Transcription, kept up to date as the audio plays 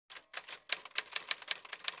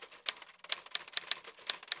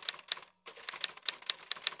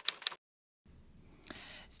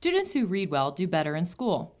Students who read well do better in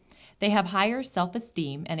school. They have higher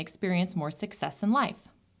self-esteem and experience more success in life.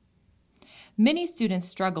 Many students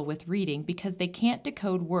struggle with reading because they can't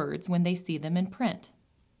decode words when they see them in print.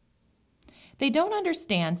 They don't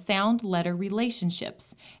understand sound-letter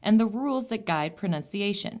relationships and the rules that guide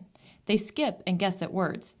pronunciation. They skip and guess at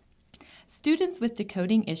words. Students with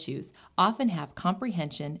decoding issues often have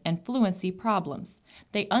comprehension and fluency problems.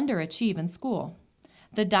 They underachieve in school.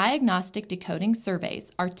 The Diagnostic Decoding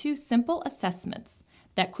Surveys are two simple assessments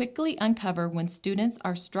that quickly uncover when students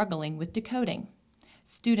are struggling with decoding.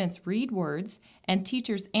 Students read words, and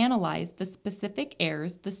teachers analyze the specific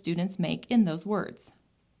errors the students make in those words.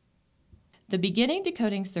 The Beginning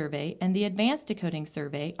Decoding Survey and the Advanced Decoding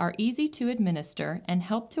Survey are easy to administer and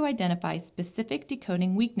help to identify specific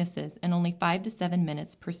decoding weaknesses in only 5 to 7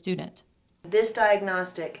 minutes per student. This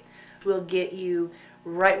diagnostic will get you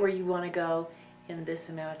right where you want to go in this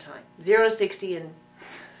amount of time. 0 to 60 in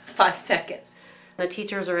 5 seconds. The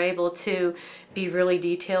teachers are able to be really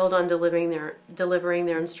detailed on delivering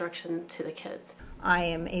their instruction to the kids. I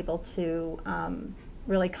am able to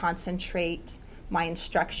really concentrate my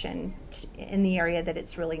instruction in the area that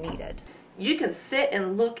it's really needed. You can sit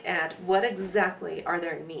and look at what exactly are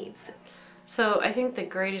their needs. So I think the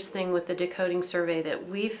greatest thing with the decoding survey that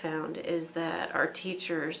we found is that our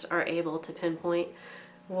teachers are able to pinpoint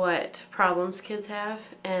what problems kids have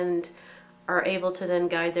and are able to then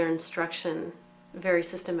guide their instruction very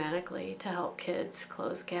systematically to help kids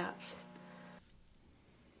close gaps.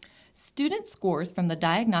 Student scores from the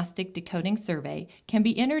Diagnostic Decoding Survey can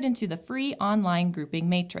be entered into the free online grouping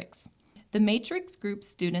matrix. The matrix groups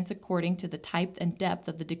students according to the type and depth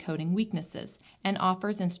of the decoding weaknesses and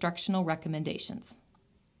offers instructional recommendations.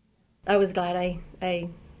 I was glad I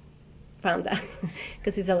found that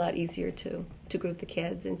because it's a lot easier to group the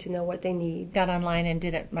kids and to know what they need. Got online and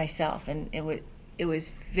did it myself, and it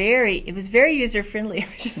was very user-friendly,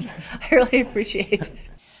 which I really appreciate.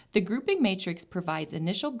 The grouping matrix provides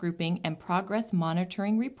initial grouping and progress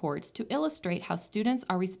monitoring reports to illustrate how students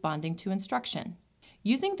are responding to instruction.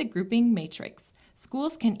 Using the grouping matrix,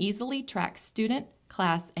 schools can easily track student,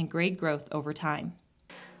 class, and grade growth over time.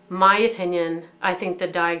 My opinion, I think the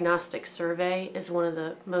diagnostic survey is one of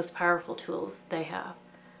the most powerful tools they have.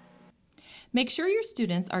 Make sure your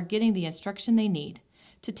students are getting the instruction they need.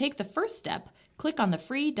 To take the first step, click on the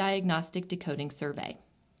free Diagnostic Decoding Survey.